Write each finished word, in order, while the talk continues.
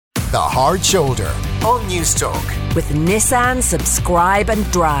The Hard Shoulder on Newstalk. With Nissan Subscribe and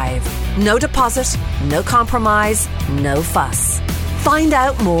Drive. No deposit, no compromise, no fuss. Find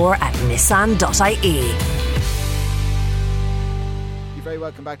out more at nissan.ie. You're very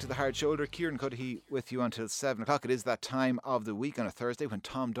welcome back to The Hard Shoulder. Kieran Cuddihy with you until 7 o'clock. It is that time of the week on a Thursday when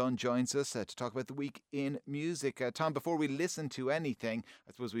Tom Dunn joins us to talk about the week in music. Tom, before we listen to anything,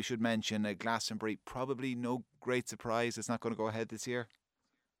 I suppose we should mention Glastonbury. Probably no great surprise. It's not going to go ahead this year.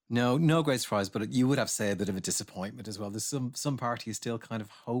 No great surprise, but you would have to say a bit of a disappointment as well. There's some parties still kind of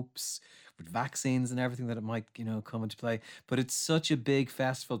hopes with vaccines and everything that it might, come into play. But it's such a big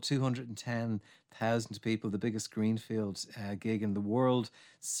festival, 210,000 people, the biggest greenfield gig in the world.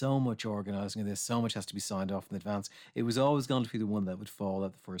 So much organising of this, so much has to be signed off in advance. It was always going to be the one that would fall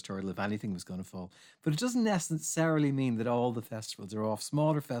at the first hurdle if anything was going to fall. But it doesn't necessarily mean that all the festivals are off.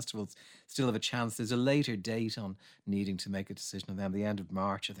 Smaller festivals still have a chance. There's a later date on needing to make a decision on them, the end of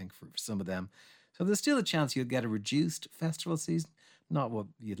March, I think, for some of them. So there's still a chance you'll get a reduced festival season. Not what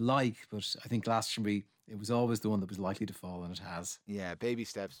you'd like, but I think Glastonbury, it was always the one that was likely to fall, and it has. Yeah, baby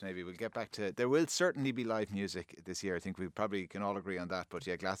steps maybe. We'll get back to... There will certainly be live music this year. I think we probably can all agree on that. But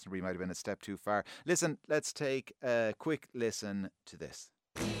yeah, Glastonbury might have been a step too far. Listen, let's take a quick listen to this.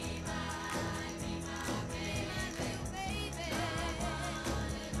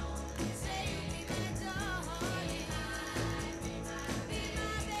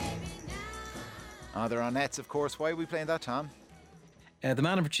 They're on Nets, of course. Why are we playing that, Tom? The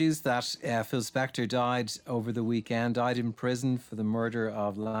man who produced that, Phil Spector, died over the weekend, died in prison for the murder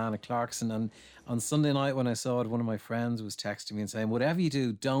of Lana Clarkson. And on Sunday night when I saw it, one of my friends was texting me and saying, whatever you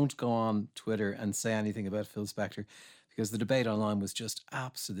do, don't go on Twitter and say anything about Phil Spector, because the debate online was just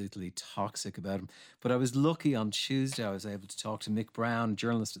absolutely toxic about him. But I was lucky on Tuesday I was able to talk to Mick Brown,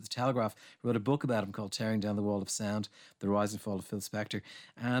 journalist at The Telegraph, who wrote a book about him called Tearing Down the Wall of Sound, The Rise and Fall of Phil Spector.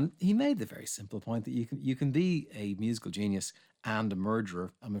 And he made the very simple point that you can be a musical genius and a murderer.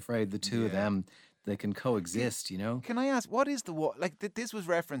 I'm afraid the two of them, they can coexist, Can I ask, what is the wall? Like, this was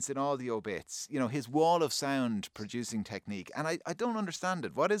referenced in all the obits, his wall of sound producing technique. And I don't understand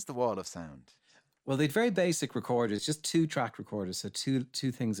it. What is the wall of sound? Well, they'd very basic recorders, just 2-track recorders, so two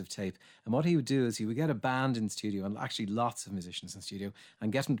things of tape. And what he would do is he would get a band in studio, and actually lots of musicians in studio,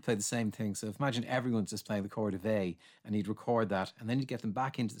 and get them to play the same thing. So imagine everyone's just playing the chord of A, and he'd record that, and then he'd get them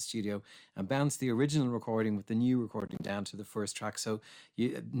back into the studio and bounce the original recording with the new recording down to the first track. So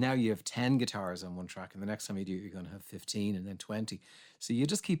now you have 10 guitars on one track, and the next time you do it, you're going to have 15 and then 20. So you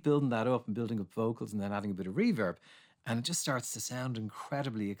just keep building that up and building up vocals and then adding a bit of reverb. And it just starts to sound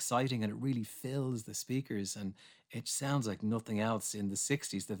incredibly exciting, and it really fills the speakers, and it sounds like nothing else in the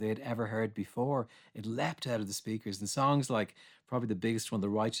 60s that they had ever heard before. It leapt out of the speakers, and songs like probably the biggest one, The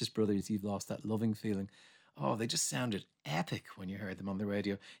Righteous Brothers, You've Lost That Loving Feeling. Oh, they just sounded epic when you heard them on the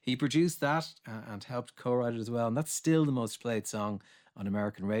radio. He produced that and helped co-write it as well, and that's still the most played song on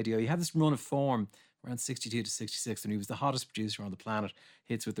American radio. He had this run of form around 62 to 66, and he was the hottest producer on the planet.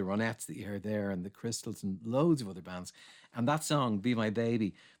 Hits with the Ronettes that you heard there, and the Crystals, and loads of other bands. And that song, Be My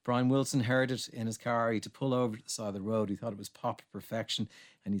Baby, Brian Wilson heard it in his car. He had to pull over to the side of the road. He thought it was pop perfection,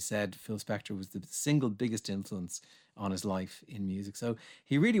 and he said Phil Spector was the single biggest influence on his life in music. So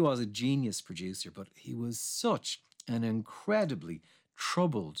he really was a genius producer, but he was such an incredibly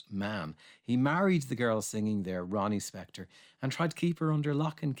troubled man. He married the girl singing there, Ronnie Spector, and tried to keep her under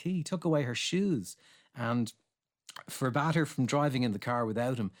lock and key. He took away her shoes and forbade her from driving in the car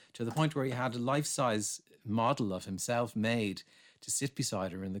without him, to the point where he had a life-size model of himself made to sit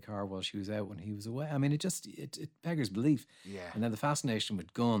beside her in the car while she was out when he was away. I mean, it beggars belief. Yeah. And then the fascination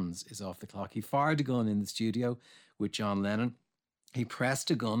with guns is off the clock. He fired a gun in the studio with John Lennon. He pressed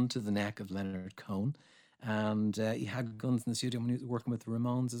a gun to the neck of Leonard Cohen. And he had guns in the studio when he was working with the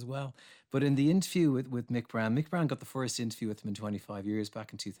Ramones as well. But in the interview with Mick Brown got the first interview with him in 25 years,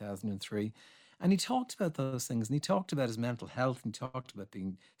 back in 2003. And he talked about those things, and he talked about his mental health, and he talked about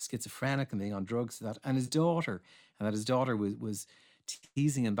being schizophrenic and being on drugs, and his daughter, and that his daughter was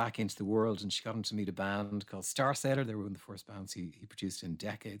teasing him back into the world, and she got him to meet a band called Star Sailor. They were one of the first bands he produced in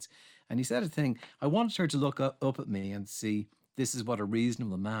decades. And he said a thing, I wanted her to look up at me and see this is what a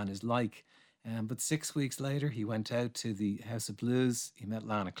reasonable man is like. But 6 weeks later, he went out to the House of Blues. He met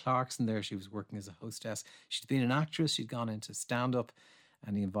Lana Clarkson there. She was working as a hostess. She'd been an actress. She'd gone into stand-up,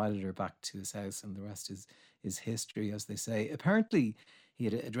 and he invited her back to his house, and the rest is history, as they say. Apparently, he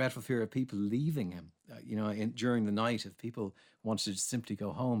had a dreadful fear of people leaving him. During the night, if people wanted to simply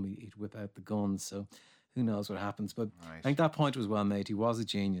go home, he'd whip out the guns. So who knows what happens. But right. I think that point was well made. He was a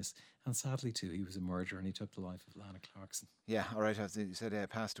genius. And sadly, too, he was a murderer, and he took the life of Lana Clarkson. Yeah, all right, as you said,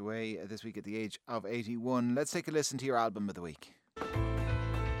 passed away this week at the age of 81. Let's take a listen to your album of the week.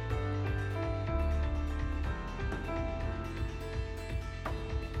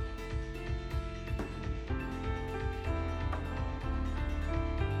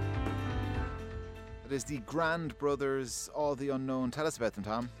 It is the Grand Brothers, All the Unknown. Tell us about them,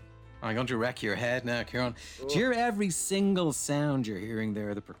 Tom. I'm going to wreck your head now, Kieran. Do you hear every single sound you're hearing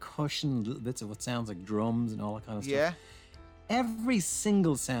there? The percussion, little bits of what sounds like drums and all that kind of stuff. Yeah. Every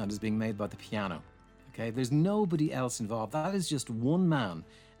single sound is being made by the piano. Okay, there's nobody else involved. That is just one man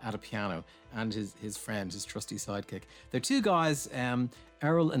at a piano and his friend, his trusty sidekick. They're two guys,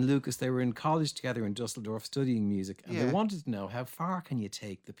 Errol and Lucas. They were in college together in Dusseldorf studying music, and they wanted to know, how far can you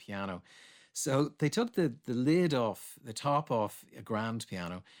take the piano? So they took the lid off, the top off a grand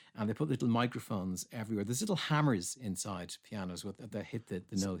piano, and they put little microphones everywhere. There's little hammers inside pianos that hit the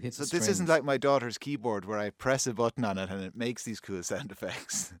note, hit the So strings. this isn't like my daughter's keyboard where I press a button on it and it makes these cool sound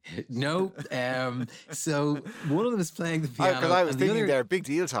effects. No. So one of them is playing the piano. Because I was and the thinking other- there, big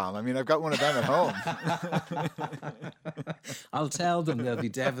deal, Tom. I mean, I've got one of them at home. I'll tell them, they'll be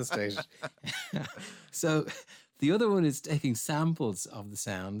devastated. So the other one is taking samples of the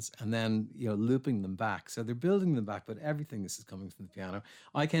sounds and then, looping them back. So they're building them back, but everything is coming from the piano.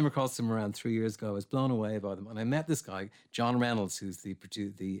 I came across them around 3 years ago. I was blown away by them. And I met this guy, John Reynolds, who's the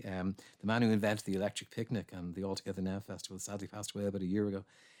man who invented the Electric Picnic and the All Together Now Festival. Sadly passed away about a year ago.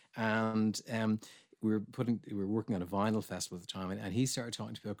 And we were working on a vinyl festival at the time, and he started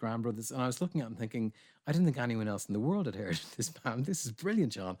talking to me about Grand Brothers, and I was looking at him thinking, I didn't think anyone else in the world had heard of this band. This is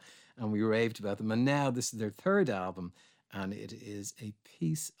brilliant, John. And we raved about them, and now this is their third album, and it is a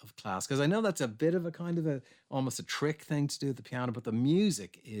piece of class. Because I know that's a bit of a kind of almost a trick thing to do with the piano, but the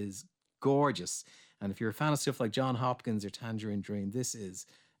music is gorgeous. And if you're a fan of stuff like John Hopkins or Tangerine Dream, this is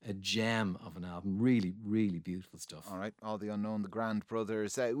a gem of an album. Really, really beautiful stuff. All right, All the Unknown, the Grand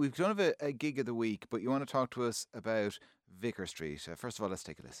Brothers. We've done a gig of the week, but you want to talk to us about Vicar Street. First of all, let's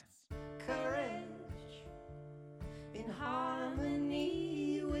take a listen. Courage in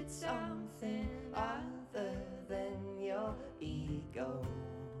harmony with something other than your ego.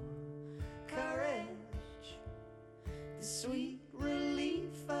 Courage, the sweet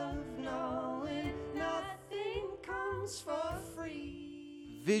relief of knowing nothing comes for free.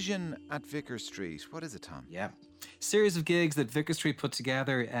 Vision at Vicar Street. What is it, Tom? Yeah. Series of gigs that Vicar Street put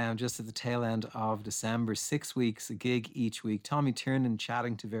together just at the tail end of December. 6 weeks, a gig each week. Tommy Tiernan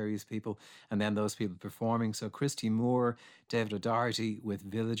chatting to various people and then those people performing. So Christy Moore, David O'Doherty with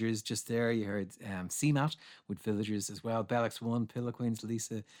Villagers. Just there you heard CMAT with Villagers as well. Bellex One, Pillow Queens,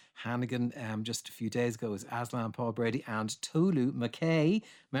 Lisa Hannigan. Just a few days ago was Aslan, Paul Brady and Tulu McKay.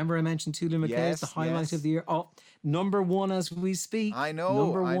 Remember I mentioned Tulu McKay as the highlight of the year? Oh, number one as we speak. I know.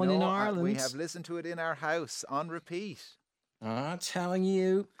 Number one in Ireland. We have listened to it in our house on repeat. I'm telling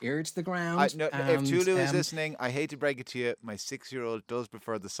you, ear to the ground. If Tulu is listening, I hate to break it to you, my 6-year-old does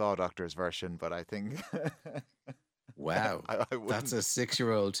prefer the Saw Doctors version, but I think... Wow, I wouldn't. that's a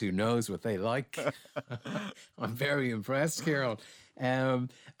 6-year-old who knows what they like. I'm very impressed, Carol.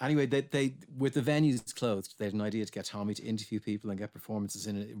 Anyway, they with the venues closed, they had an idea to get Tommy to interview people and get performances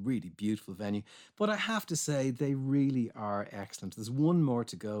in a really beautiful venue. But I have to say, they really are excellent. There's one more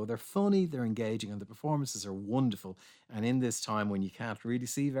to go. They're funny, they're engaging, and the performances are wonderful. And in this time when you can't really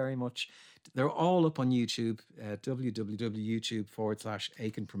see very much, they're all up on YouTube,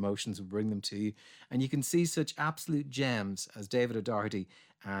 www.youtube.com/Aiken Promotions will bring them to you. And you can see such absolute gems as David O'Doherty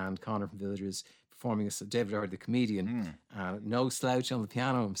and Connor from Villagers performing as David O'Doherty, the comedian. No slouch on the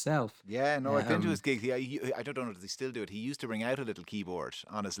piano himself. Yeah, no, I've been to his gig. I don't know if they still do it. He used to bring out a little keyboard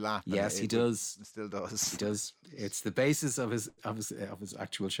on his lap. Yes, he does. Still does. He does. It's the basis of his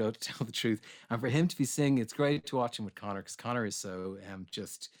actual show, to tell the truth. And for him to be singing, it's great to watch him with Connor, because Connor is so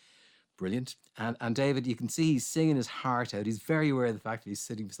just brilliant. And David, you can see he's singing his heart out. He's very aware of the fact that he's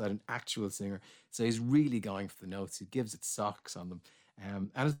sitting beside an actual singer. So he's really going for the notes. He gives it socks on them.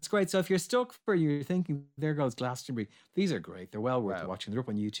 And it's great. So if you're stuck for, you're thinking, there goes Glastonbury, these are great. They're well worth watching. They're up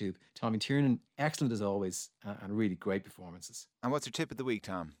on YouTube. Tommy Tiernan, excellent as always, and really great performances. And what's your tip of the week,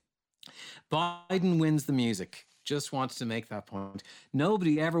 Tom? Biden wins the music. Just wanted to make that point.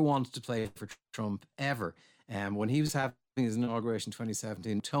 Nobody ever wanted to play for Trump, ever. When he was having his inauguration in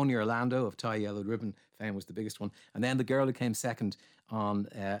 2017, Tony Orlando of Tie Yellow Ribbon fame was the biggest one. And then the girl who came second on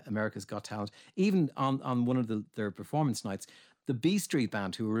America's Got Talent, even on one of their performance nights, the B Street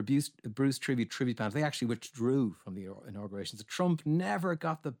Band, who were a Bruce tribute band, they actually withdrew from the inauguration. So Trump never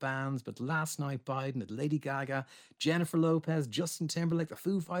got the bands, but last night Biden had Lady Gaga, Jennifer Lopez, Justin Timberlake, the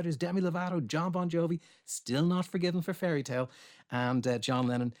Foo Fighters, Demi Lovato, John Bon Jovi, still not forgiven for Fairy Tale, and John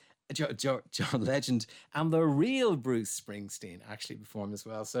Lennon. John Legend and the real Bruce Springsteen actually performed as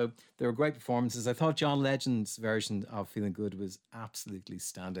well. So they were great performances. I thought John Legend's version of Feeling Good was absolutely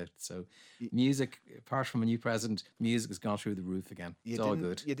standout. So music, apart from a new president, music has gone through the roof again. It's all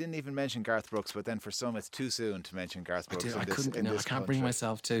good. You didn't even mention Garth Brooks, but then for some it's too soon to mention Garth Brooks. I can't bring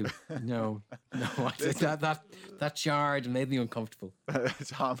myself to. No. That jarred and made me uncomfortable.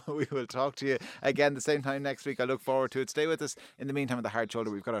 Tom, we will talk to you again the same time next week. I look forward to it. Stay with us. In the meantime, on the Hard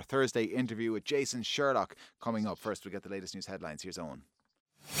Shoulder, we've got our Thursday interview with Jason Sherlock coming up. First, we get the latest news headlines. Here's Owen.